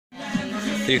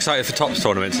Are you excited for Tops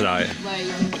tournament tonight? Where are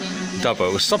you thinking?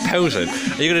 Double. Stop posing.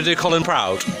 Are you going to do Colin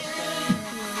Proud?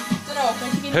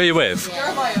 Who are you with?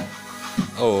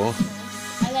 Oh.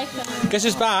 I like them. Guess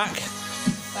who's back?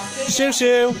 Shoo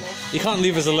Shoo! You can't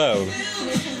leave us alone.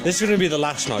 This is going to be the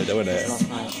last night though, isn't it?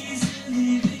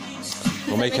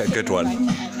 We'll make it a good one.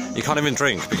 You can't even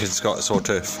drink because it's got sore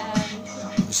tooth.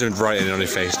 Zoomed right in on your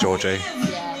face, Georgie.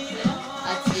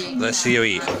 Let's see you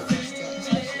eat.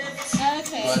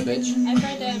 Okay.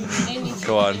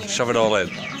 Go on, shove it all in.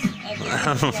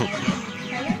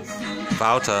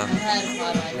 Wouter.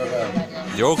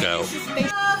 Your girl.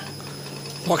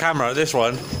 What camera? This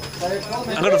one?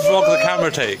 I'm gonna vlog the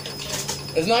camera take.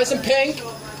 It's nice and pink.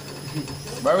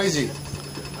 Where is he?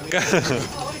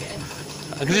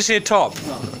 I can just see a top.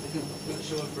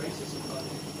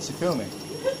 Is he filming?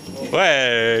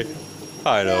 Way.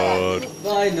 Hi, Lord.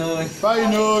 Bye, Note. Bye,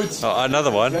 Note. Oh,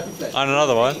 another one. And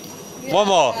another one. One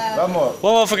more. One more.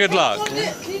 One more for good luck. Can you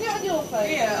do it on your phone?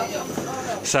 Yeah.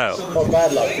 So, Oh,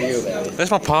 bad luck for you, man.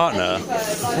 there's my partner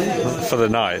for the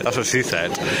night. That's what she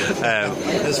said.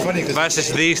 It's funny because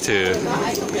Versus these two.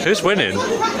 Who's winning? you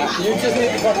just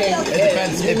need to fucking. It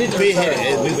depends. If we hit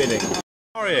it, we're winning.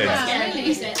 Maureen.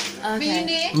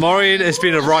 Okay. Maureen has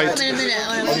been a right.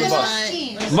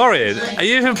 Maureen, are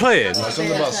you even playing? It's on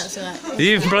the bus. Are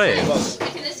you even playing?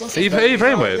 Who are you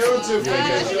playing with?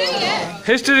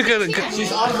 Who's doing good?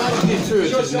 She's automatically through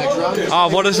to the next round. Oh,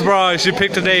 what a surprise! You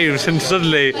picked the names and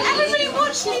suddenly. Everybody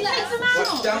watched me pick them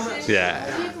out. Yeah.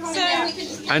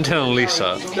 So, Anton and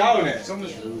Lisa. Down it.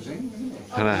 Someone's losing.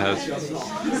 And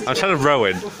I'm telling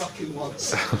Rowan.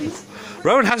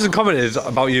 Rowan hasn't commented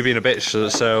about you being a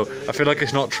bitch, so I feel like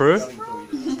it's not true.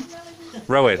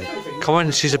 Rowan, come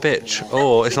on, she's a bitch.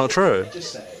 Oh, it's not true.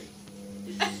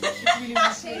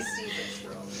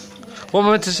 What am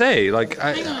I meant to say? Like,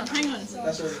 hang on.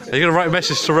 are you gonna write a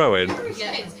message to Rowan?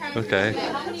 Okay.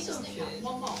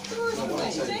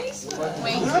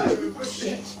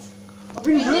 I've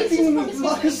been working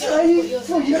like a slave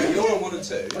for years. You're on 1 and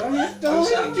 2. I'm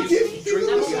saying you drink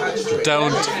what you had to drink.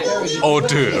 Don't or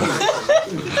do.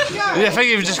 Yeah, I think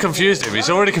you've just confused him. He's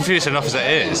already confused enough as it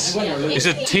is. He's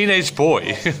a teenage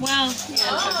boy. Well,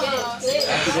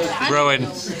 Rowan,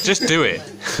 just do it.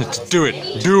 Do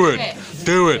it. Do it.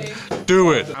 Do it.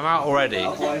 Do it. I'm out already.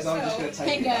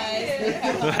 hey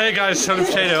guys. Hey guys, Son of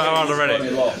Potato, I'm out already.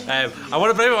 I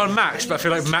want to blame it on Max, but I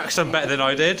feel like Max done better than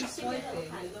I did.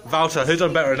 Wouter, who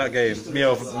done better in that game? Me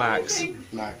or Max?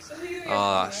 Max.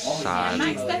 Oh, that's sad.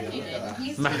 Max definitely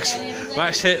did.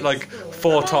 Max hit like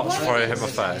 4 tops before I hit my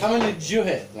first. How many did you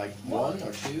hit? Like 1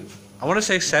 or 2? I want to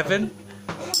say 7,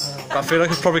 but I feel like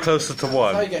it's probably closer to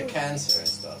How 1. you get cancer and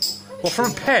stuff? What,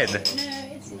 from a pen? No,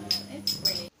 it's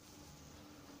really.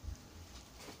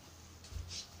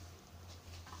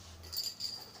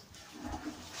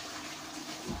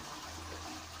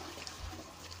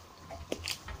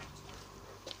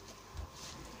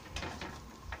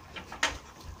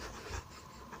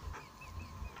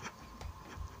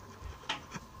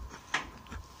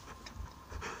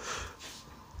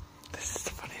 This is the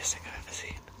funniest thing I've ever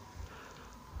seen.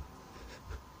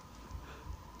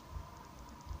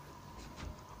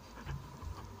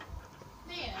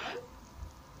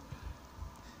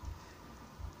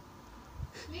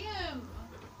 Liam.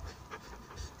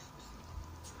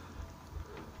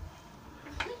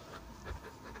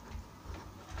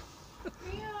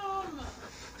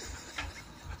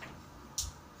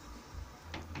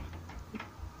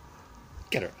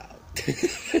 Get her out.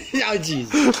 Oh, jeez.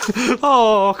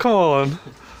 Oh, come on.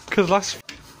 Because last...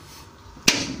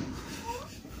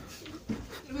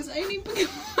 It was only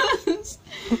because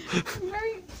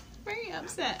I'm very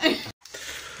upset.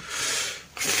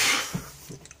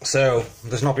 So,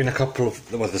 there's not been a couple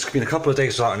of... Well, there's been a couple of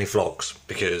days without any vlogs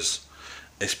because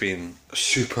it's been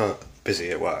super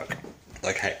busy at work.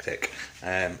 Like, hectic.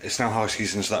 It's now high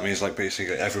season, so that means, like,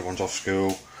 basically everyone's off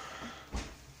school.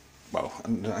 Well,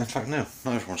 in fact, no,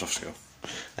 not everyone's off school.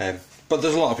 But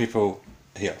there's a lot of people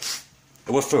here.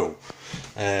 We're full.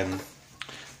 And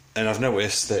I've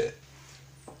noticed that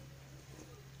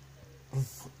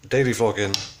daily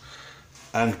vlogging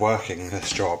and working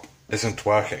this job isn't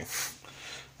working.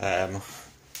 It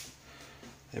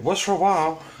was for a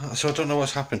while, so I don't know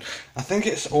what's happened. I think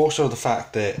it's also the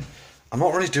fact that I'm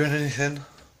not really doing anything.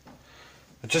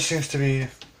 It just seems to be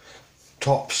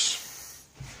tops,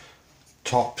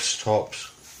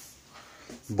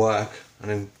 work, and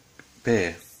then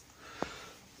beer.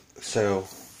 So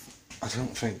I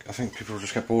think people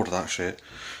just get bored of that shit.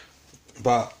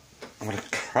 But I'm gonna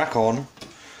crack on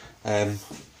and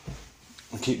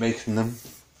keep making them.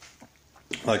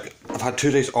 Like, I've had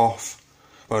 2 days off.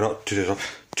 Well, not 2 days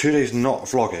off. 2 days not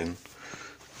vlogging,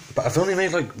 but I've only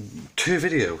made like 2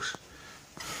 videos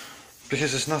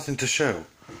because there's nothing to show,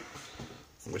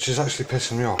 which is actually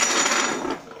pissing me off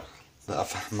that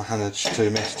I've managed to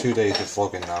miss 2 days of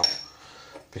vlogging now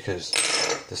because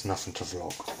there's nothing to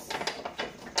vlog.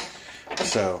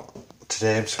 So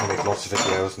today I'm just going to make lots of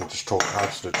videos and just talk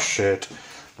absolute shit,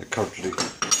 like currently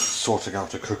sorting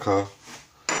out a cooker,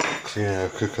 cleaning a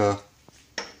cooker,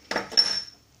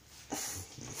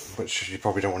 which you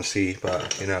probably don't want to see,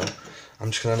 but you know, I'm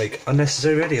just going to make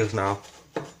unnecessary videos now.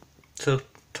 So,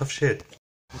 tough shit.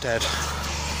 I'm dead.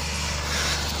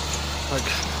 Like,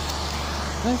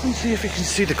 let me see if you can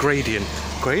see the gradient.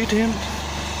 Gradient?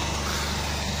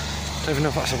 Don't even know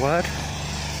if that's a word.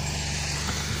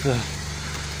 The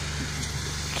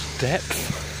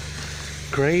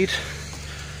depth, grade,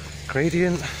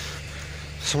 gradient,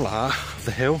 something like that, of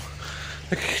the hill.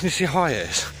 Look, can you see how high it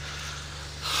is?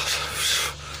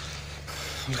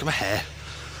 Look at my hair.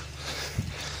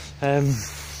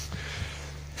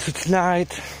 So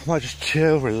tonight, I might just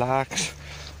chill, relax,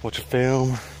 watch a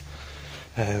film.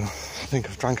 I think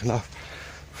I've drank enough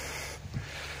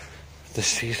this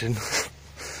season,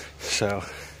 so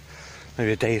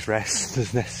maybe a day's rest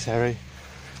is necessary.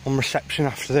 On reception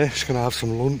after this, gonna have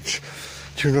some lunch,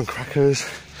 tuna and crackers,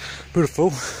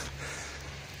 beautiful,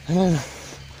 and then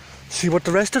see what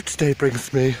the rest of today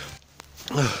brings me.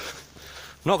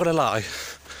 Not gonna lie,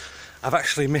 I've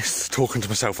actually missed talking to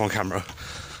myself on camera.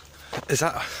 Is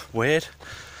that weird?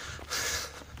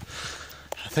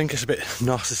 I think it's a bit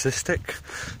narcissistic.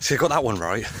 See, I got that one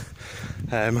right.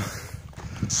 Oh,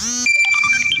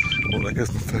 there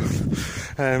goes my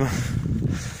phone.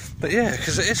 But yeah,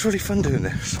 because it's really fun doing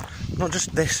this. Not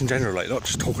just this in general, like not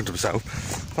just talking to myself,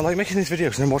 but like making these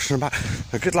videos and then watching them back.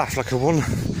 A good laugh, like the one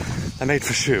I made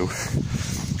for Shoe.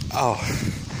 Oh,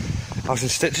 I was in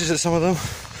stitches at some of them.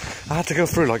 I had to go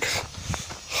through like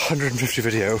 150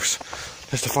 videos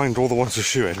just to find all the ones with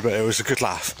Shoe in, but it was a good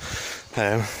laugh.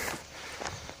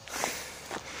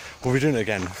 We'll be doing it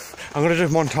again. I'm going to do a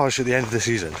montage at the end of the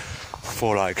season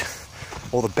for like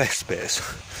all the best bits.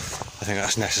 I think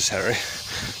that's necessary.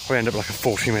 We end up like a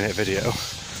 40-minute video.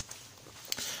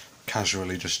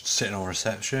 Casually just sitting on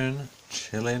reception,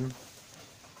 chilling,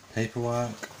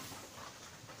 paperwork.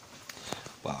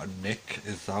 Wow, Nick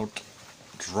is out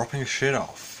dropping shit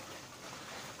off.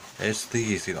 It's the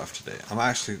easy life today. I'm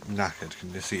actually knackered,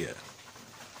 can you see it?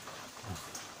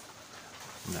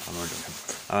 No, I'm not joking.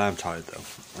 I am tired though.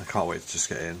 I can't wait to just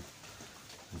get in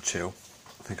and chill.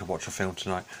 I think I'll watch a film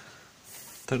tonight.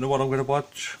 Don't know what I'm going to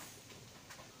watch.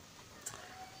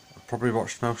 I've probably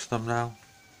watched most of them now.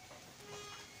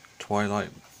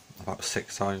 Twilight, about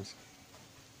 6 times.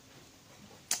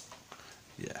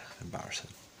 Yeah, embarrassing.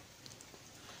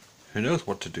 Who knows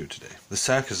what to do today? The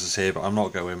circus is here, but I'm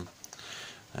not going.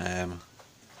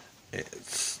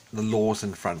 It's the laws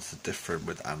in France are different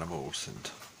with animals, and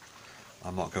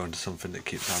I'm not going to something that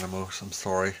keeps animals. I'm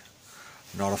sorry,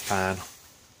 not a fan.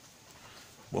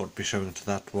 Won't be shown to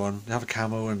that one. They have a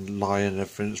camel and lion and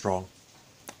everything. It's wrong,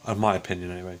 in my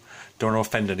opinion anyway. Don't want to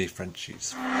offend any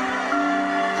Frenchies.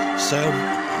 So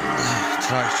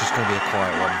tonight's just going to be a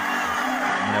quiet one.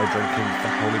 No drinking, the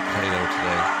holy potato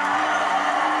today.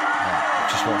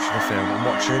 Just watching a film. I'm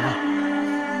watching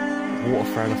Water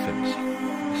for Elephants.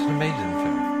 It's an amazing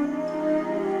film. I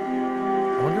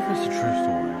wonder if it's a true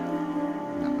story.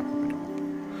 No, probably not.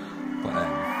 But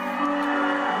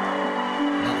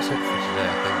that's it for today, I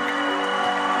think.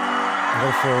 I'm going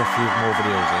to throw a few more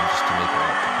videos in just to make it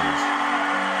up because there's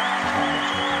not much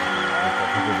I can do. I've got a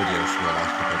couple of videos from the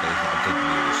last couple of days that I did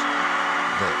use.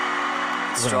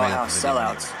 Straw House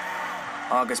sellouts.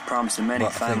 August promised the many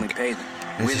finally paid them.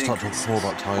 Let's just start talking more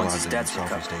about Thailand once his and debts were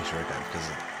Southeast covered. Asia again because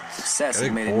Success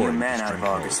had made a new man out of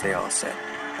August, they all said.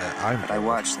 But I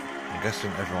watched them. I'm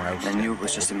guessing everyone else. And I knew it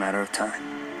was just a matter of time.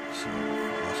 So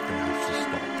that's going to have to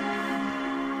stop.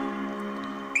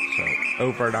 So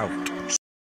over and out.